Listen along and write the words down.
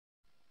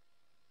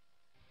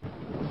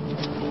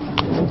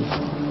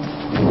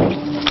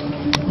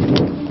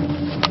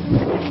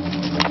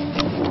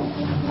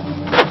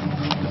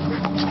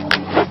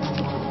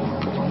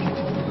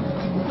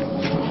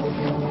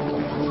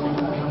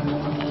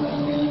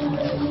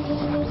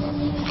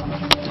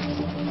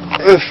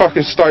The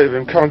fucking state of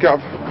him. Come on, get up.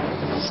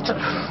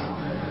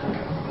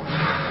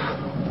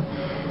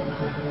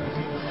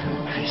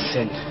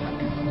 Listen.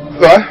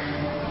 Right?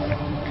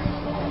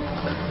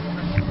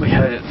 We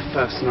heard it the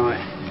first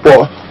night.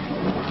 What?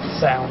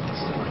 Sounds.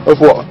 Of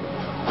what?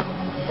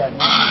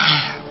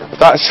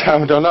 That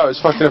sound, I know,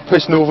 it's fucking a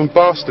piss northern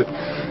bastard.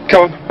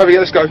 Come on, over here,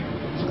 let's go.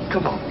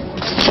 Come on.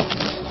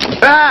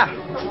 Ah!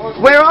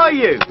 Where are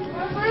you?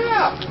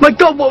 My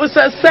God, what was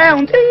that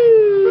sound? Ooh.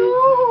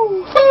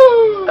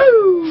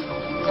 Ooh.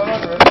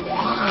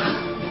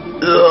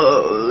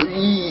 Oh,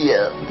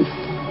 yeah.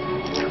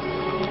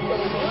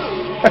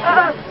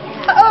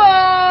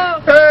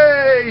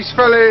 Hey, he's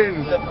fell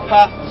in. The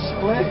path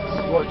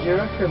splits. What do you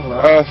reckon,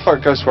 lad?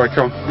 Fuck, go this way,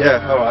 come on.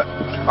 Yeah, alright.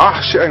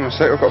 Ah, shit, hang on a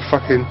sec, I've got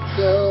fucking...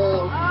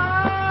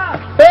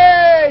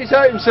 Hey, he's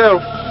hurt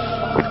himself.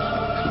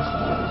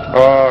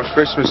 Oh,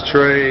 Christmas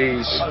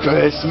trees.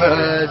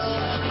 Christmas.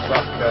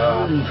 Fuck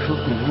off.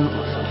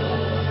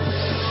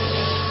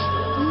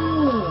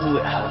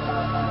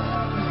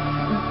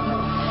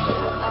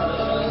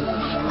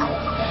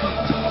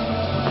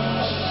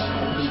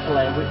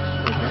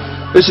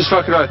 This is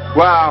fucking right.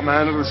 Wow,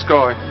 man, look at the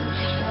sky.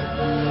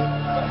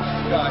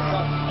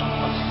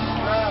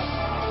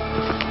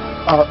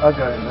 I'll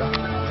go in there.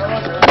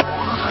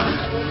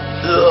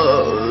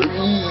 Oh,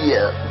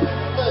 yeah.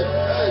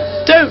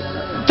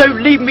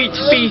 Don't leave me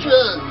to be.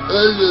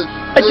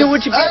 I don't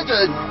want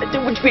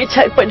to be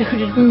attacked by the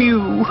hooded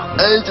mule.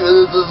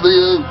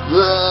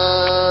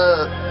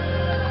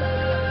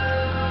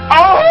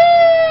 Oh!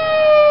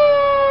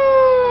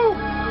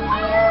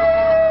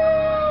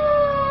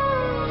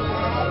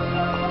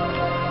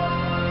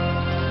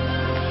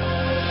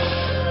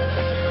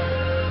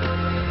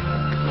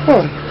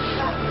 Oh.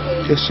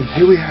 Yes, and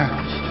here we have.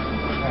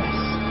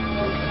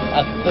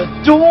 At the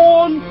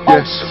dawn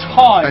of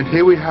time. And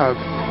here we have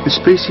the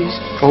species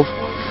of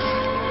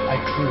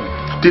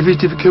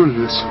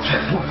Dividiviculus.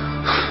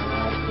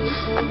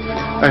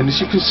 And as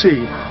you can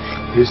see,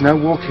 he is now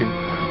walking,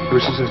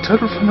 which is a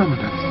total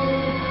phenomenon.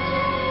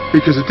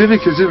 Because the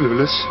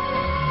Dividiviculus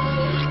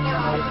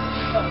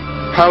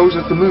howls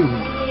at the moon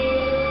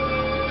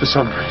for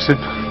some reason.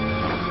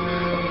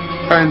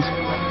 And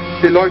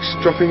he likes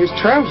dropping his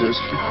trousers.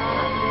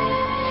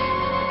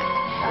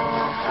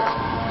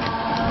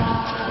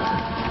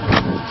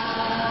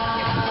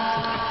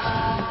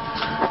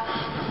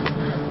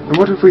 And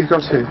what have we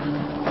got here?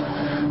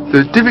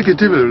 The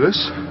Dividiviculus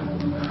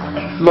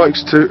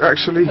likes to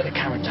actually... Put the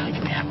camera down,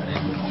 give me happening.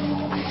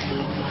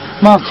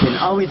 Martin,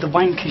 are we the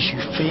wankers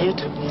you feared?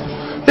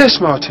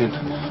 Yes, Martin.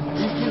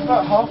 You're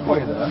about halfway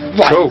there.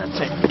 Right, cool. that's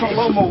it. We've got a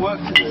lot more work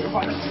to do.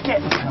 Right, let's get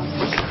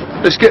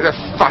them. Let's get the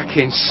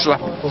fucking slap.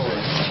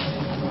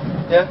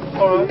 Yeah,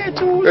 alright.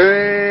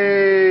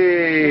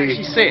 Hey!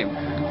 You see him?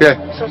 Yeah,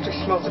 It actually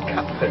smells of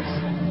cat piss.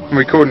 I'm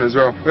recording as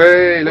well.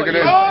 Hey, look at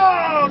him.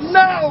 Oh,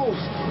 no!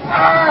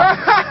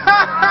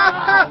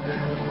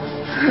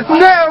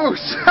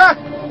 Nails!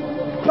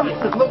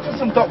 Bastard, look for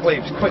some dock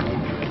leaves, quick.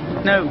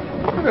 No.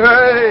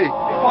 Hey!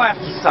 If I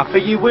have to suffer,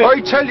 you will. I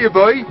tell you,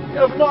 boy,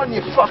 I'm not in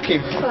your fucking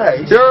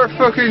face. you're a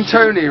fucking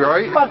Tony,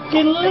 right?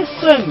 Fucking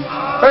listen!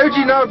 How do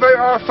you know about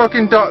our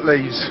fucking duck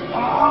leaves?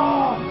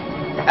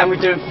 And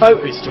we're doing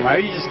photos tomorrow,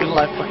 you're just gonna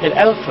like fucking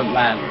elephant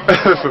man.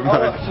 Elephant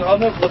man. I'm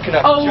not looking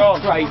at Oh,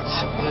 John. great.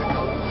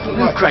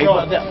 Like Great,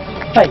 John. but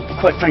fake,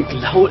 quite frankly,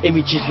 the whole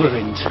image is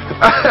ruined.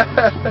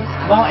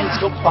 Martin's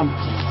got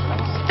bumpy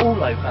face all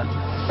over.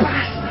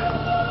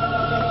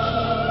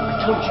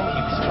 I told you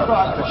he was trouble.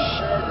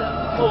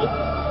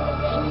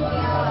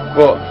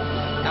 What?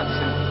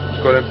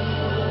 Absolutely. Got him.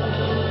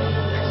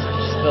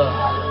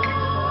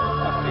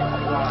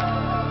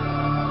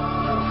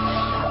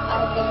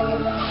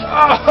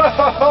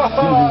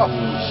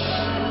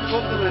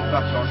 Put the lid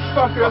back on.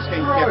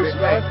 Fucking Christ,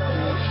 man.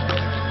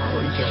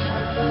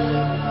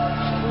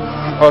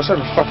 Oh, it's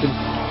having fucking...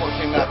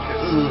 Fucking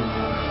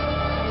knackers.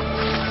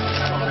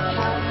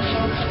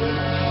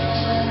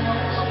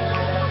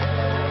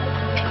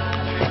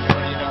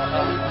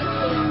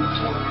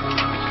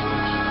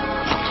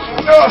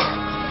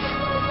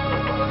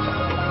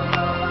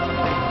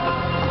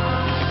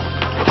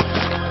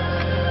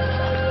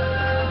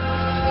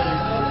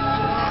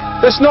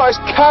 It's not, it's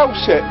cow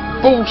shit.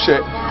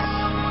 Bullshit.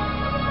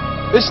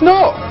 It's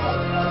not.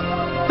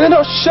 They're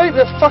not sheep,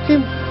 they're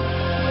fucking...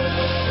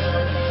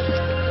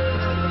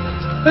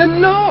 They're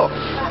not.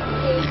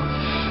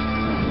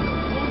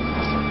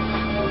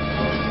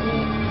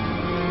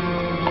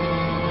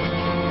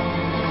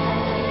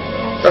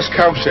 That's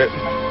cow shit.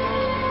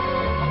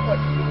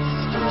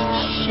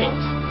 Shit.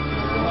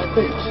 Like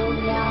this.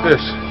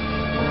 Yes.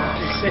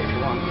 Just sit if you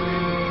want.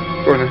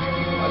 Go on then.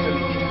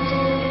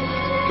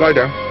 Lie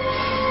down.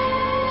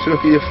 So look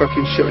at your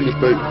fucking shit on your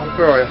boot.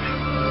 Where are you?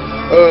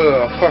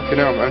 Oh, fucking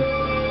hell, man.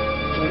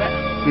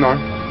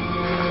 No.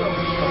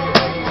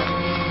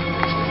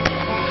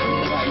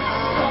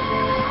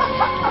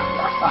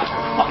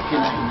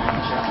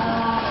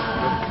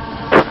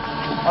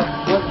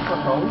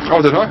 called?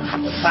 I don't know.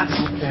 The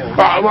battlefield.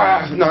 Oh,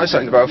 well, no, this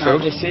ain't the No,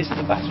 battlefield. this is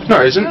the battlefield.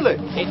 No, it isn't.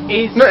 It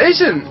is. No, it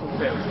isn't.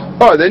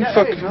 Alright then,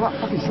 fuck.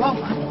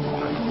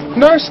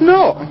 No, it's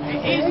not.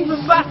 It is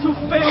the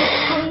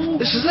battlefield.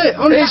 This is it.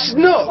 It's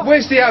not.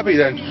 Where's the Abbey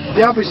then?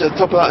 The Abbey's at the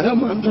top of that hill,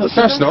 man.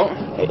 That's not.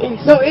 It is.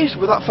 No, it is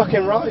with that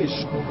fucking rise.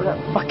 With that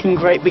fucking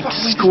great big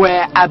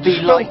square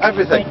abbey-like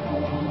everything.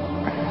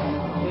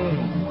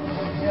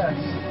 Yes.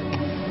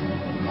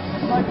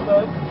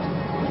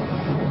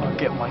 I'll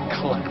get my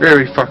club. Here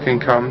he fucking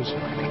comes.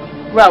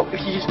 Well, if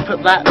you just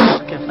put that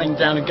fucking thing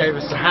down and gave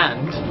us a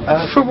hand.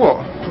 For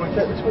what? Can we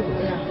take this with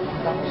us?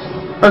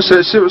 That's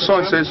it, see what the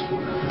sign says.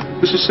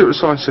 Let's just see what the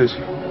sign says.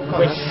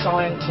 We're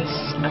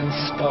scientists and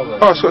scholars.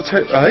 Oh, it's got to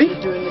take. Eh? We're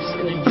doing this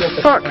in a The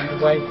fuck?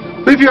 way.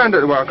 Leave your hand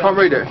out the way, I can't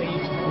read it.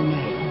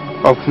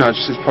 Oh, no, it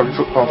just says public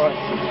footpath.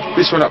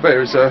 This one up there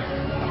is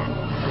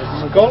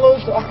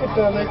Scholars,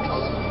 academics,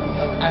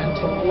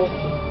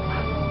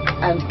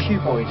 and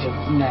cuboid of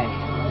nay.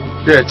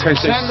 yeah, 10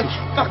 Turn the cents.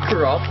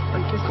 fucker off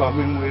and just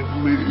coming with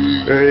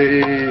me.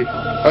 Hey,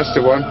 that's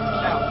the one.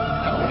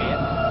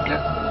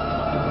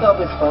 That'll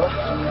be fun.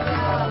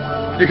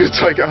 You can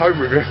take it home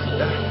with you.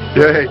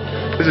 Yeah,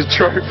 there's a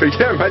trophy.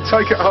 Yeah, mate,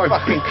 take it home.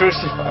 Fucking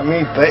crucify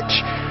me, bitch.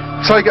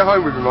 Take it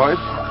home with you, mate.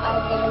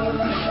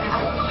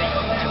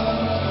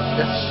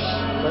 Yes.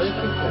 Very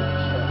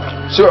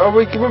good. So, what are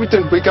we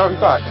doing? We're going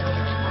back?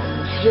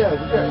 Yeah,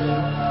 we're good.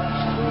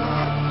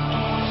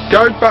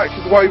 Go back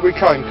the way we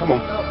came, come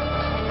on.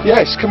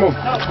 Yes, come on.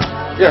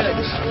 Yeah.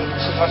 This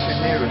is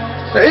actually nearer.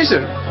 It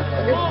isn't.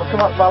 We'll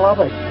come out Battle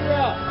Abbey.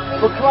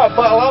 We'll come out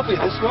Battle Abbey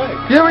this way.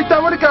 Yeah, we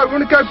don't want to go, we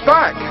want to go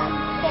back.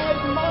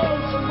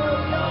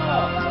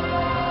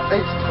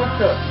 It's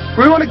quicker.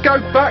 We want to go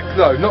back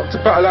though, not to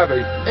Battle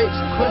Abbey. It's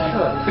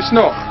quicker. It's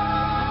not.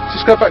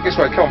 Just go back this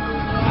way, come on.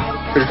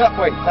 That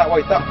way,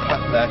 that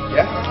there,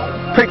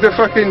 yeah? Pick the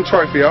fucking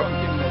trophy up.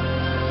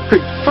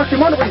 Fucking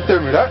what are you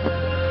doing with that?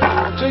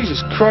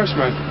 Jesus Christ,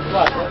 man.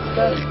 Right, let's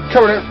go.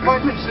 Come on in.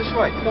 5 minutes this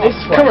way. This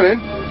way. Come on in.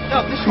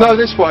 No, this way. No,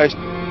 this way.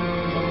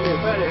 Yeah,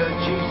 better,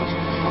 Jesus.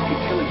 Fucking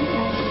killing you.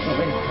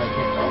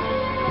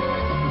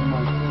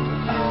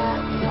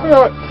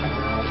 Alright.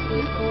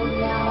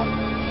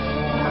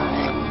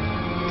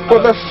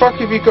 What the fuck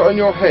have you got on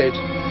your head?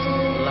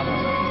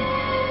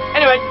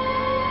 Anyway.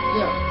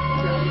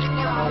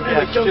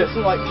 Yeah, cheers.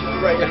 Like,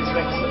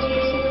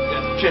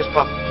 cheers,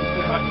 pal.